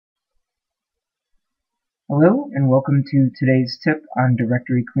Hello and welcome to today's tip on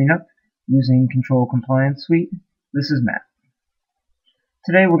directory cleanup using Control Compliance Suite. This is Matt.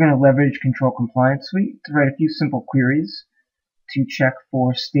 Today we're going to leverage Control Compliance Suite to write a few simple queries to check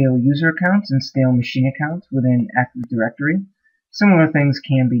for stale user accounts and stale machine accounts within Active Directory. Similar things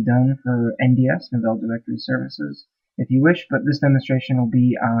can be done for NDS, Novell Directory Services, if you wish, but this demonstration will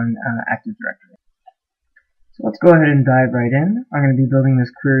be on Active Directory. So let's go ahead and dive right in. I'm going to be building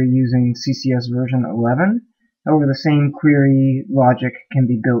this query using CCS version 11. However, the same query logic can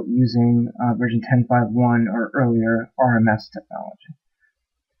be built using version 10.5.1 or earlier RMS technology.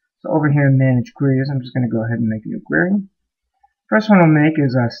 So over here in Manage Queries, I'm just going to go ahead and make a new query. First one I'll make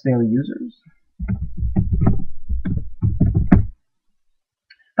is stale users.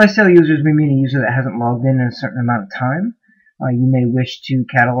 By stale users, we mean a user that hasn't logged in a certain amount of time. You may wish to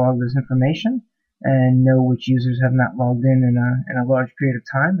catalog this information and know which users have not logged in a large period of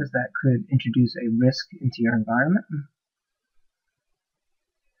time, as that could introduce a risk into your environment.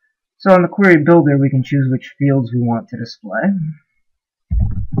 So on the query builder, we can choose which fields we want to display.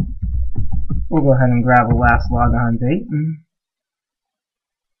 We'll go ahead and grab a last logon date.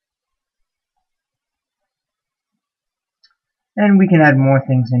 And we can add more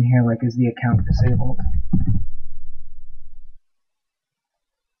things in here, like is the account disabled.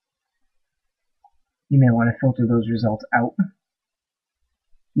 You may want to filter those results out.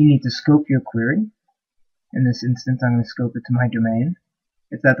 You need to scope your query. In this instance, I'm going to scope it to my domain.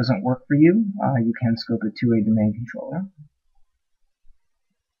 If that doesn't work for you, you can scope it to a domain controller.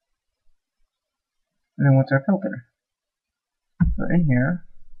 And then what's our filter? So in here,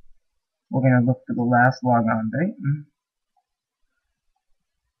 we're going to look for the last logon date.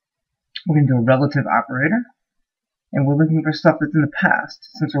 We're going to do a relative operator. And we're looking for stuff that's in the past.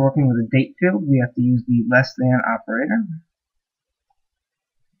 Since we're working with a date field, we have to use the less than operator.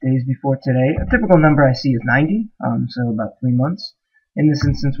 Days before today. A typical number I see is 90, so about 3 months. In this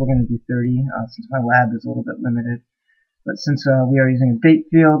instance, we're going to do 30, since my lab is a little bit limited. But since we are using a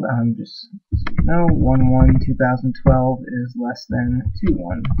date field, just so you know, 1/1/2012 is less than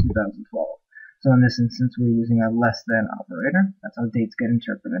 2/1/2012. So in this instance, we're using a less than operator. That's how dates get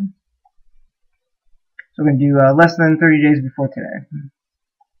interpreted. So we're going to do less than 30 days before today.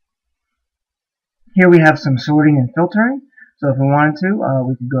 Here we have some sorting and filtering. So if we wanted to,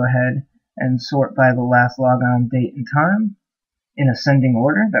 we could go ahead and sort by the last logon date and time in ascending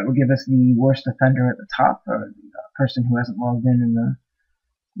order. That will give us the worst offender at the top, or the person who hasn't logged in the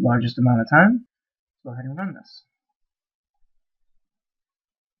largest amount of time. Let's go ahead and run this.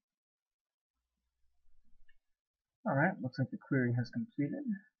 Alright, looks like the query has completed.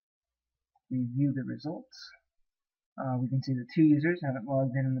 We view the results. We can see that 2 users haven't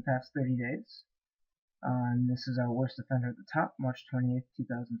logged in the past 30 days. And this is our worst offender at the top, March 28th,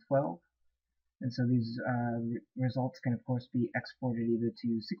 2012. And so these results can, of course, be exported either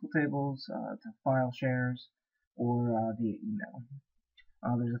to SQL tables, to file shares, or via email.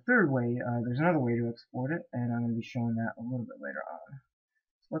 There's another way to export it, and I'm going to be showing that a little bit later on.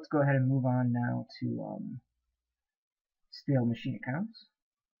 So let's go ahead and move on now to stale machine accounts.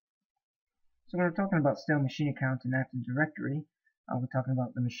 So when we're talking about stale machine accounts in Active Directory, we're talking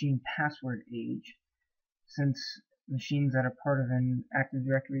about the machine password age. Since machines that are part of an Active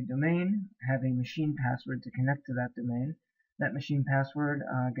Directory domain have a machine password to connect to that domain, that machine password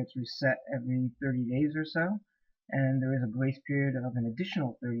gets reset every 30 days or so, and there is a grace period of an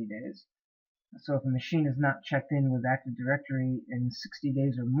additional 30 days. So if a machine is not checked in with Active Directory in 60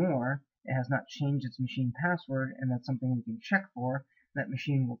 days or more, it has not changed its machine password, and that's something we can check for. That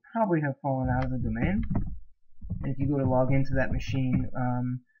machine will probably have fallen out of the domain. And if you go to log into that machine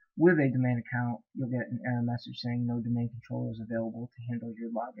with a domain account, you'll get an error message saying no domain controller is available to handle your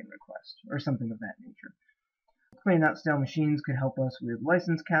login request, or something of that nature. Cleaning out stale machines could help us with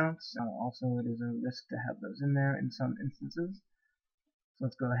license counts. Also, it is a risk to have those in there in some instances. So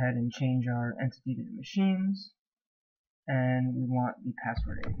let's go ahead and change our entity to machines, and we want the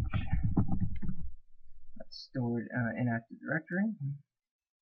password age. That's stored in Active Directory.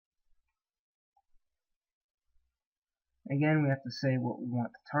 Again, we have to say what we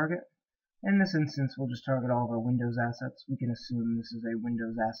want to target. In this instance, we'll just target all of our Windows assets. We can assume this is a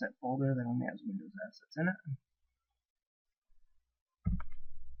Windows asset folder that only has Windows assets in it.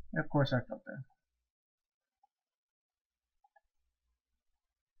 And of course, our filter.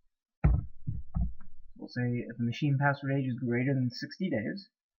 We'll say if the machine password age is greater than 60 days,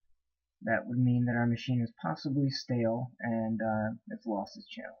 that would mean that our machine is possibly stale and it's lost its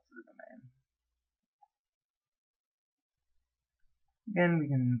channel to the domain. Again, we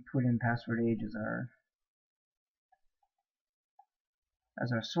can put in password age as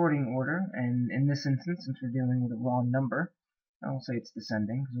as our sorting order, and in this instance, since we're dealing with a raw number, I'll say it's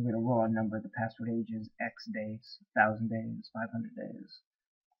descending because we get a raw number. The password age is X days, 1,000 days, 500 days.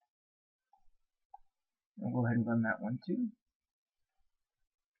 I'll go ahead and run that one too.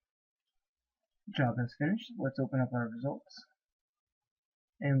 Job has finished. Let's open up our results.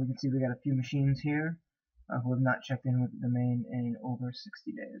 And we can see we got a few machines here who have not checked in with the domain in over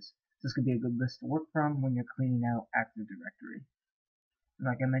 60 days. This could be a good list to work from when you're cleaning out Active Directory.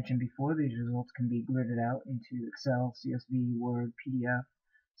 Like I mentioned before, these results can be gridded out into Excel, CSV, Word, PDF,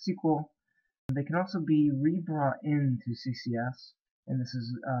 SQL. They can also be re-brought into CCS, and this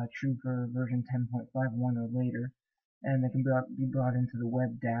is true for version 10.51 or later, and they can be brought into the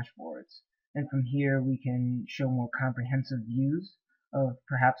web dashboards. And from here we can show more comprehensive views of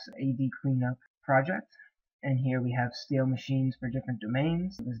perhaps an AD cleanup project. And here we have stale machines for different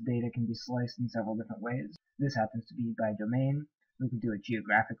domains. This data can be sliced in several different ways. This happens to be by domain. We could do it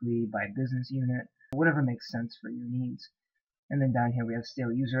geographically, by business unit, whatever makes sense for your needs. And then down here we have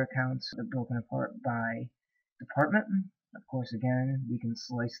stale user accounts that are broken apart by department. Of course, again, we can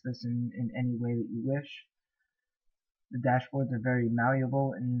slice this in any way that you wish. The dashboards are very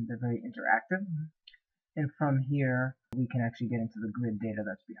malleable and they're very interactive. And from here, we can actually get into the grid data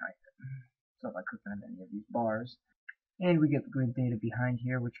that's behind it. So if I click on any of these bars, and we get the grid data behind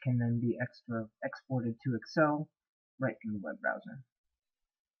here, which can then be exported to Excel right from the web browser.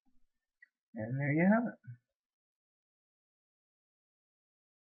 And there you have it.